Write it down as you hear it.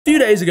A few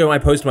days ago, I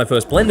posted my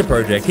first Blender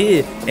project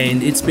here,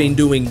 and it's been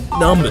doing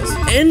numbers.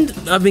 And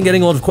I've been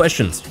getting a lot of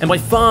questions. And by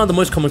far, the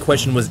most common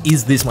question was,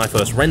 is this my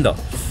first render?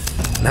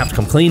 And I have to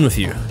come clean with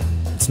you.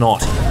 It's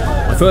not.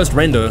 My first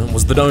render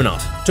was the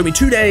donut. Took me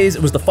 2 days,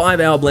 it was the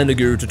 5-hour Blender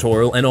Guru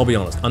tutorial, and I'll be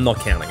honest, I'm not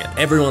counting it.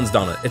 Everyone's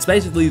done it. It's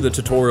basically the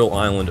tutorial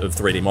island of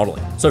 3D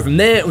modeling. So from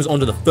there, it was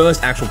onto the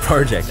first actual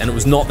project, and it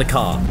was not the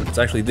car. It's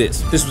actually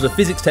this. This was a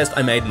physics test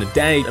I made in a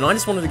day, and I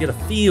just wanted to get a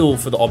feel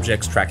for the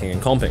objects tracking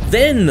and comping.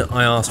 Then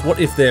I asked, what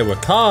if there were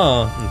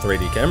car and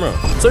 3D camera?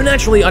 So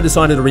naturally, I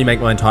decided to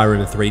remake my entire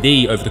room in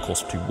 3D over the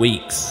course of 2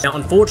 weeks. Now,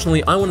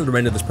 unfortunately, I wanted to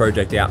render this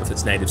project out with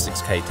its native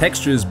 6K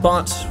textures,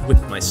 but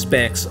with my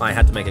specs, I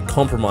had to make a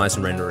compromise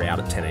and render it out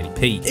at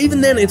 1080p. Even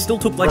then, it still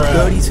took like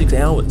 36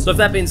 hours. So if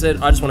that being said,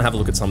 I just want to have a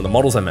look at some of the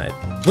models I made.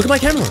 Look at my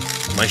camera,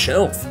 my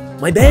shelf,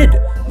 my bed,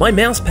 my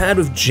mouse pad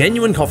with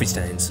genuine coffee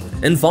stains,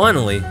 and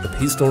finally, the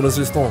piece de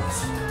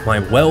resistance, my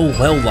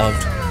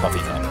well-loved coffee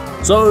cup.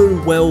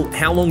 So, well,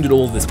 how long did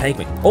all of this take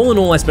me? All in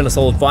all, I spent a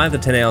solid 5 to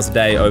 10 hours a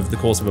day over the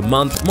course of a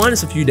month,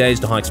 minus a few days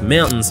to hike some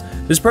mountains.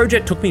 This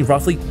project took me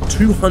roughly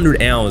 200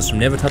 hours from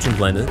never touching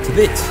Blender to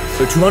this.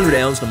 So 200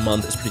 hours in a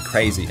month is pretty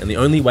crazy, and the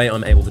only way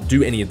I'm able to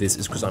do any of this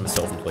is because I'm a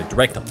self-employed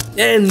director.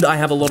 And I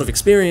have a lot of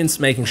experience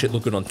making shit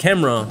look good on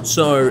camera,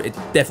 so it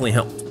definitely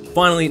helped.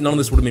 Finally, none of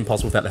this would have been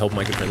possible without the help of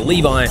my good friend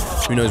Levi,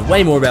 who knows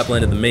way more about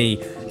Blender than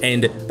me,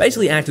 and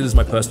basically acted as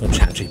my personal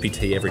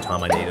ChatGPT every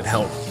time I needed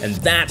help. And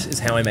that is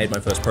how I made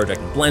my first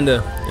project in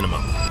Blender in a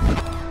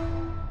month.